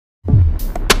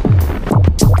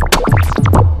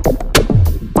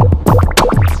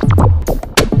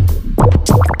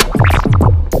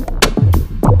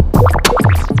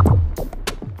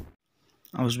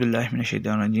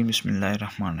Auzubillahiminash-shaytanir-rajim.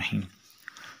 Bismillahir-rahmanir-rahim.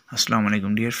 Assalamu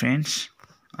alaikum dear friends.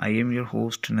 I am your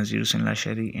host Nazir Hussain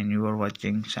Lashari and you are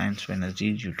watching Science by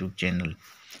Nazir YouTube channel.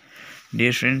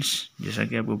 Dear friends, जैसा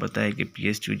कि आपको पता है कि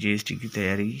PST JEST की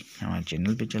तैयारी हमारे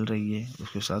चैनल पे चल रही है।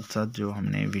 उसके साथ साथ जो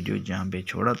हमने वीडियो जहाँ पे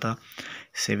छोड़ा था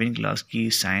 7th क्लास की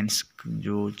साइंस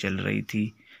जो चल रही थी,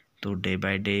 तो डे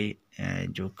बाय डे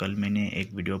जो कल मैंने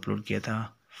एक वीडियो अपलोड किया था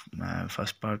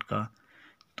फर्स्ट पार्ट का,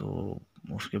 तो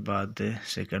उसके बाद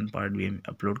सेकंड पार्ट भी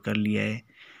अपलोड कर लिया है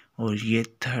और ये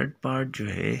थर्ड पार्ट जो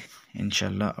है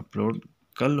इंशाल्लाह अपलोड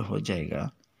कल हो जाएगा।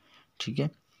 ठीक है,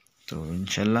 तो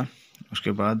इंशाल्लाह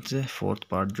उसके बाद फोर्थ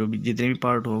पार्ट जो भी जितने भी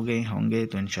पार्ट हो गए होंगे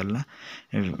तो इंशाल्लाह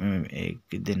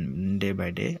एक दिन डे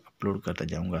बाय डे अपलोड करता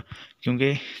जाऊंगा,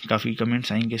 क्योंकि काफ़ी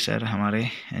कमेंट्स आएंगे सर हमारे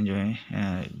जो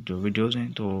है जो वीडियोस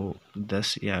हैं तो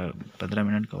 10 या 15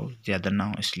 मिनट का हो, ज़्यादा ना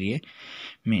हो, इसलिए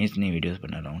मैं इतनी वीडियोस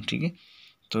बना रहा हूँ। ठीक है,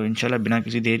 तो इंशाल्लाह बिना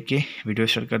किसी देर के वीडियो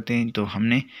स्टार्ट करते हैं। तो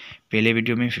हमने पहले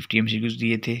वीडियो में 50 MCQs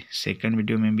दिए थे, सेकंड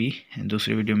वीडियो में भी,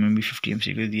 दूसरे वीडियो में भी 50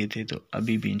 MCQs दिए थे, तो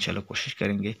अभी भी इंशाल्लाह कोशिश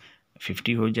करेंगे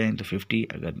 50 हो जाएं तो 50,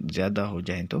 अगर ज़्यादा हो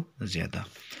जाएं तो ज़्यादा।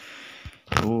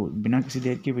 तो बिना किसी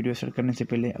देर के वीडियो स्टार्ट करने से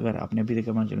पहले अगर आपने अभी तक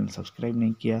हमारा चैनल सब्सक्राइब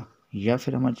नहीं किया या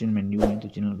फिर हमारे चैनल में न्यू है तो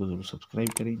चैनल को ज़रूर सब्सक्राइब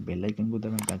करें, बेल आइकन को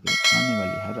दबाएं ताकि आने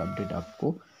वाली हर अपडेट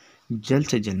आपको जल्द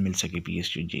से जल्द मिल सके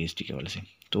PST JEST के हवाले से।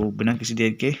 तो बिना किसी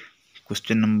देर के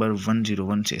क्वेश्चन नंबर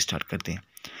 101 से स्टार्ट करते हैं।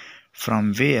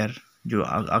 फ्रॉम वेयर, जो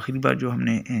आखिरी बार जो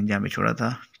हमने जहाँ पे छोड़ा था,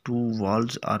 2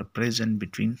 walls are present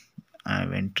between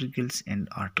ventricles and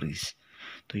arteries.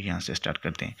 तो यहाँ से स्टार्ट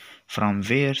करते हैं। From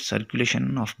where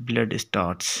circulation of blood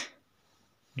starts,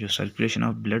 जो सर्कुलेशन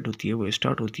ऑफ ब्लड होती है वो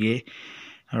स्टार्ट होती है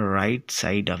right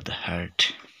side of the heart.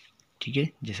 ठीक है,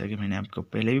 जैसा कि मैंने आपको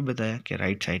पहले भी बताया कि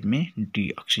राइट साइड में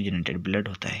डीऑक्सीजनेटेड ब्लड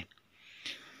होता है।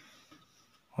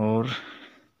 और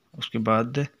उसके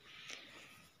बाद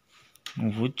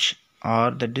which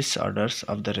are the disorders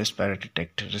of the respiratory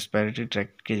tract, respiratory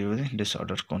tract के जो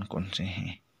डिसऑर्डर्स कौन कौन से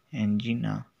हैं?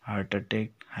 एंजीना, हार्ट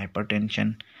अटैक,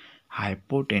 हाइपरटेंशन,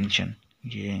 हाइपोटेंशन,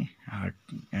 ये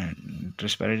हार्ट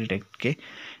रेस्पिरेटरी ट्रैक्ट के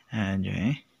जो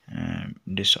है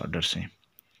डिसऑर्डर्स हैं।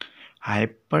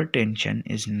 Hypertension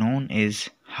is known as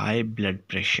high blood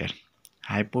pressure,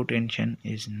 hypotension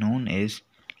is known as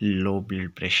low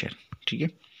blood pressure. ठीक है,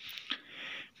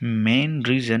 main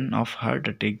reason of heart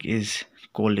attack is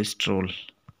cholesterol,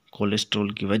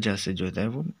 cholesterol की वजह से जो होता है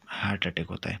वो हार्ट अटैक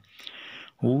होता है।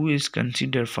 Who is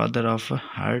consider father of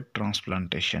heart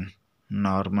transplantation?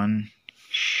 Norman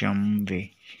शमवे,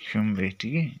 शमवे।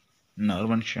 ठीक है,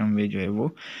 नॉर्मन शमवे जो है वो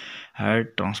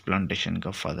हार्ट ट्रांसप्लांटेशन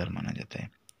का फादर माना जाता है।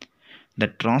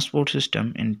 The transport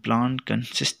system in plant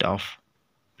consist of,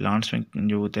 plants में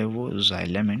जो होता है वो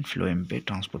जाइलम एंड फ्लोएम पे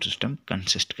ट्रांसपोर्ट सिस्टम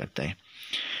कंसिस्ट करता है।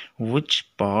 Which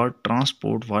part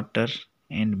transport water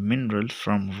and mineral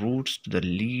from roots to the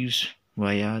leaves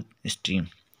via stream?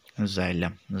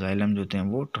 Xylem, xylem जो होते हैं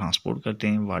वो ट्रांसपोर्ट करते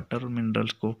हैं वाटर और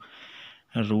मिनरल्स को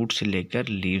रूट से लेकर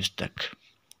लीव्स तक।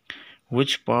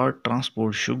 Which part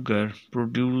transport sugar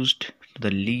produced to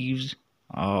the leaves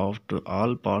of to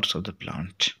all parts of the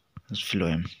plant?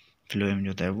 Phloem, phloem जो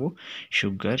होता है वो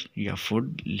शुगर या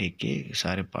फूड लेके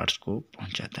सारे पार्ट्स को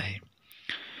पहुंचाता है।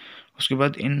 उसके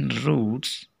बाद इन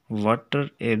roots water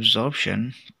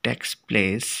absorption takes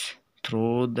place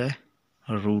through the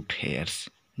root hairs,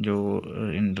 जो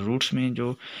इन रूट्स में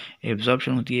जो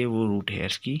एब्जॉर्प्शन होती है वो रूट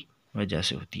हेयर्स की वजह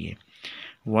से होती है।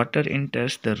 Water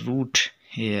इंटर्स the root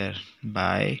hair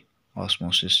bye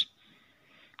osmosis,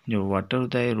 जो वाटर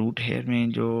होता है रूट हेयर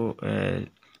में जो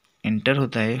इंटर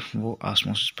होता है वो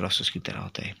ऑस्मोसिस प्रोसेस की तरह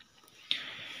होता है।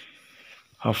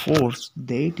 A force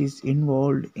that is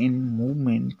involved in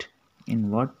movement in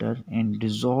water and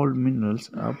dissolved minerals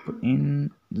up in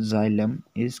xylem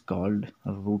is called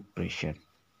root pressure.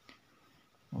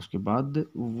 उसके बाद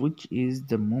which is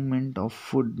the movement of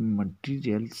food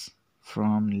materials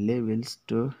from levels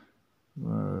to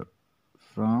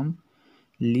from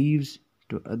leaves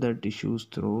to other tissues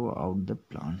throughout the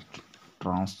plant?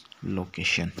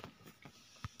 Translocation।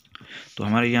 तो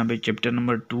हमारे यहाँ पे chapter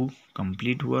number 2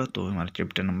 complete हुआ, तो हमारा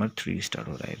chapter number 3 start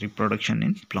हो रहा है, reproduction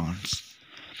in plants.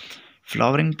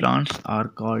 Flowering plants are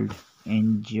called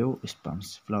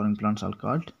angiosperms, flowering plants are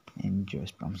called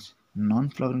angiosperms. Non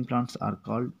flowering plants are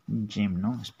called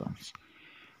gymnosperms.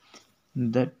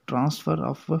 The transfer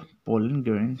of pollen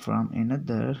grain from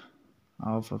another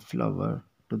of a flower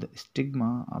to the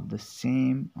stigma of the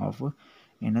same of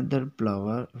another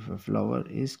flower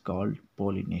is called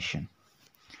pollination।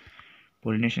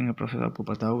 Pollination का process आपको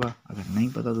पता होगा, अगर नहीं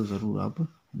पता तो ज़रूर आप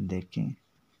देखें,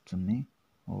 सुनें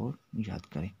और याद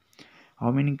करें।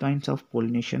 How many kinds of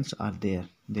पोलिनेशंस are there?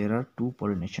 there are two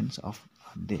pollinations of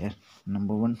there.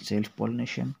 Number one,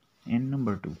 self-pollination, and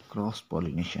number two,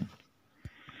 cross-pollination.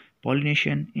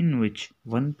 Pollination in which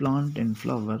one plant and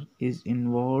flower is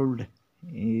involved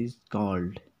is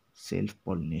called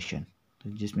self-pollination. तो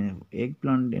जिसमें एक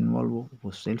plant involve हो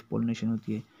वो self pollination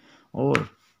होती है, और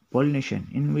pollination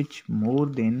in which more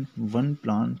than one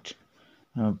plant,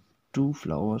 two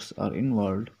flowers are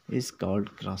involved is called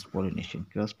cross pollination.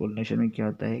 Cross pollination में क्या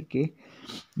होता है कि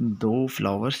दो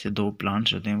फ्लावर्स या दो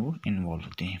प्लांट्स होते हैं वो इन्वॉल्व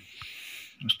होते हैं.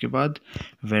 उसके बाद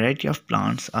variety of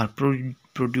plants are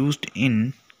produced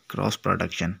in cross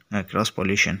production cross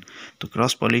pollination. तो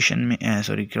क्रॉस पॉलिनेशन में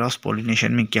क्रॉस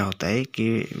पॉलिनेशन में क्या होता है कि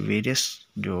वेरियस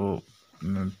जो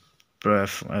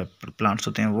प्लांट्स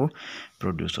होते हैं वो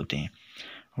प्रोड्यूस होते हैं.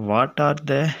 What are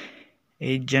the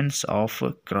agents of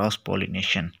cross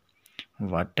pollination?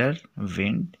 Water,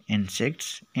 wind,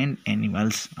 insects, and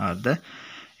animals are the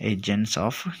agents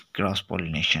of cross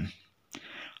pollination.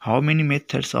 How many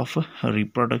methods of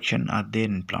reproduction are there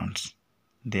in plants?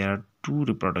 There are two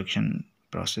reproduction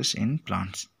process in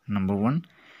plants. Number one,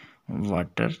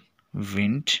 water,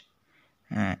 wind,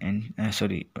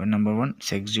 number one,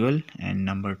 sexual, and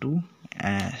number two,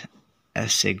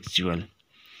 asexual.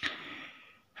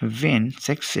 When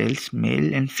sex cells,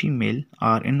 male and female,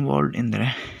 are involved in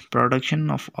the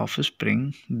production of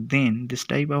offspring, then this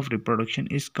type of reproduction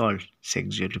is called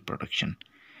sexual reproduction.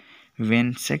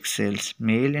 When sex cells,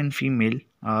 male and female,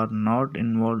 are not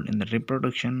involved in the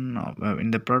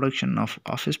production of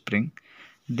offspring,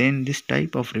 then this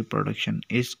type of reproduction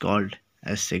is called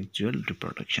asexual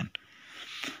reproduction.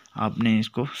 आपने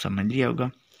इसको समझ लिया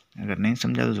होगा. अगर नहीं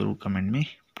समझा तो ज़रूर कमेंट में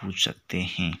पूछ सकते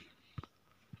हैं.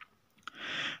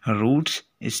 Roots,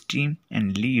 stem,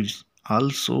 and leaves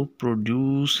also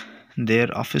produce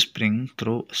their offspring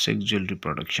through sexual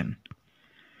reproduction.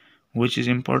 Which is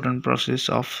important process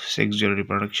of sexual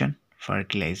reproduction?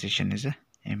 Fertilization is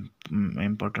an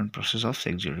important process of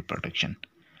sexual reproduction.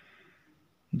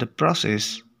 The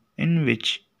process in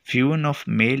which fusion of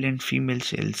male and female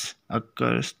cells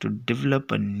occurs to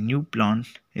develop a new plant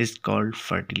is called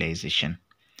fertilization.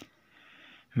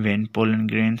 When pollen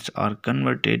grains are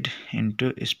converted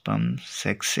into sperm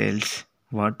sex cells,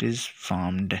 what is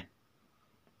formed?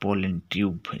 Pollen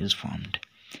tube is formed.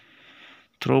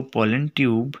 Through pollen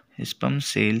tube, sperm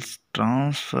cells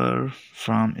transfer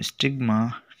from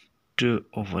stigma to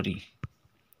ovary.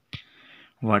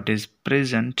 What is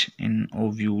present in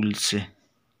ovules?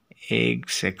 Egg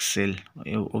sex cell.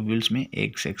 Ovules में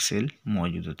egg sex cell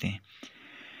मौजूद होते हैं.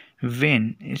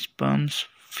 When sperms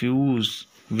fuse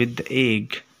with the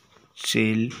egg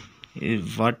cell,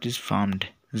 what is formed?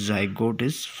 Zygote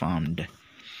is formed.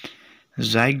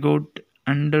 Zygote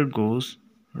undergoes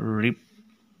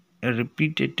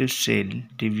repetitive cell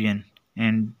division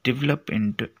and develop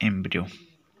into embryo.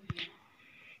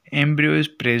 Embryo is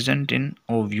present in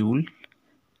ovule.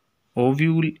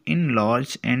 Ovule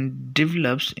enlarges and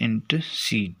develops into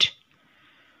seed.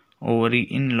 Ovary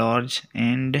enlarges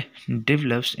and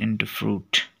develops into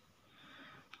fruit.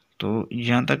 तो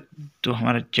यहाँ तक तो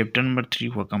हमारा chapter number 3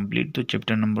 हुआ complete. तो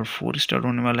chapter number 4 start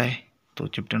होने वाला है. तो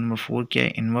चैप्टर नंबर 4 क्या है?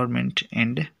 Environment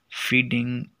and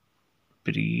feeding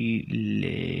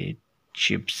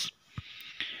relationships.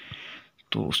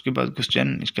 तो उसके बाद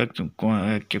क्वेश्चन इसका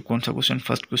कौन सा क्वेश्चन?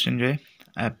 फर्स्ट क्वेश्चन जो है,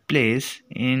 a place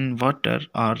in water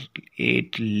or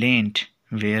at land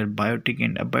where biotic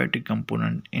and abiotic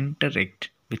component interact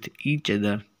with each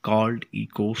other called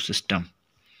ecosystem.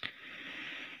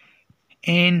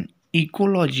 An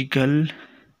ecological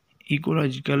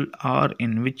are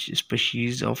in which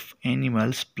species of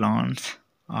animals, plants,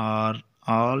 or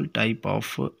all type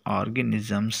of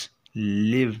organisms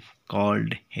live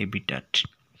called habitat.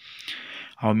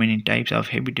 How many types of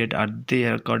habitat are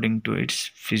there according to its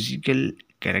physical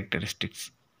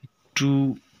characteristics?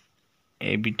 Two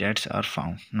habitats are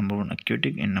found. Number one,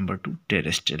 aquatic, and number two,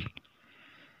 terrestrial.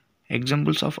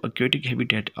 Examples of aquatic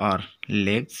habitat are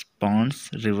lakes, ponds,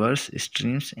 rivers,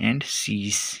 streams, and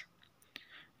seas.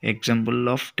 Examples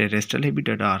of terrestrial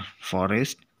habitat are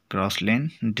forest,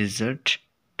 grassland, desert,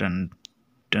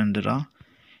 tundra,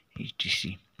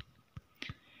 etc.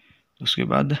 उसके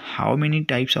बाद how many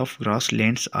types of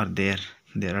grasslands are there?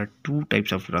 There are two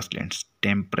types of grasslands,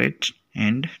 temperate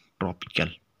and tropical.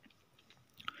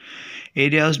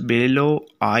 Areas below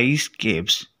ice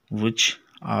caps which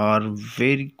are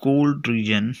very cold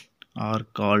region are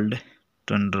called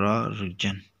tundra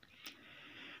region.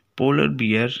 Polar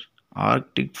bear,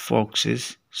 Arctic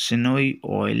foxes, snowy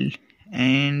owl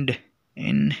and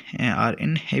are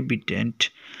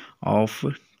inhabitant of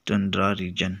tundra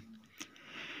region.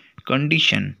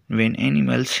 Condition when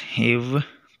animals have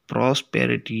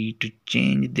prosperity to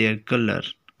change their color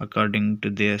according to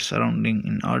their surrounding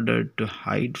in order to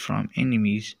hide from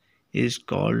enemies is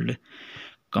called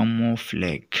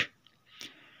camouflage,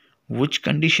 which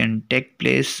condition take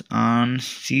place on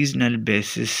seasonal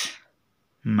basis.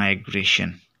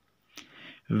 Migration.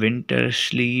 Winter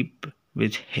sleep,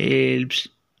 which helps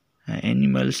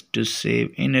animals to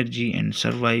save energy and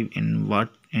survive in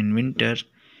winter,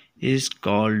 is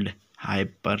called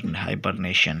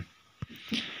hibernation.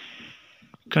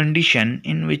 Condition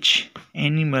in which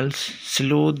animals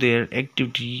slow their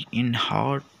activity in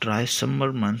hot dry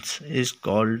summer months is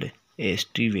called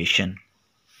estivation.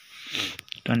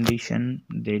 Condition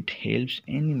that helps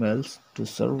animals to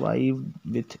survive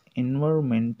with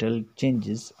environmental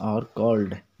changes are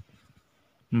called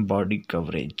body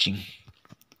coverage.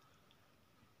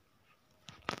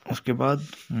 उसके बाद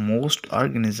most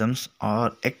organisms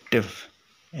are active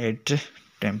at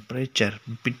temperature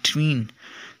between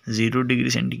 0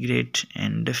 degree centigrade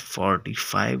and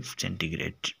 45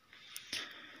 centigrade.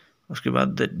 उसके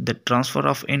बाद the transfer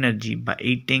of energy by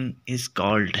eating is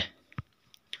called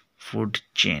food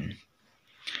chain.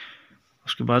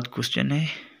 उसके बाद question है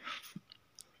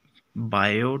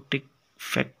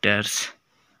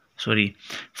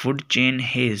food chain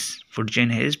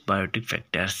has biotic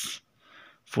factors.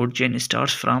 Food chain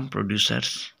starts from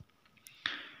producers.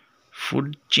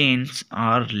 Food chains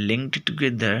are linked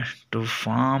together to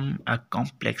form a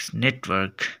complex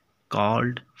network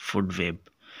called food web.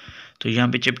 तो यहाँ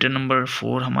पे chapter number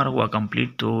 4 हमारा हुआ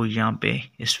complete. तो यहाँ पे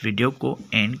इस वीडियो को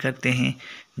एंड करते हैं।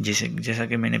 जैसा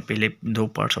कि मैंने पहले 2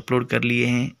 पार्ट्स अपलोड कर लिए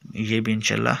हैं, ये भी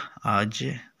इंशाल्लाह आज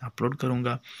अपलोड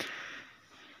करूँगा।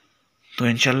 तो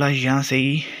इंशाल्लाह यहाँ से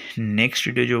ही नेक्स्ट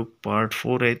वीडियो जो पार्ट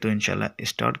 4 है तो इंशाल्लाह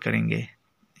स्टार्ट करेंगे।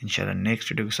 इंशाल्लाह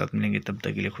नेक्स्ट वीडियो के साथ मिलेंगे। तब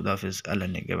तक के लिए खुदा हाफिज़। अल्लाह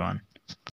निगहबान।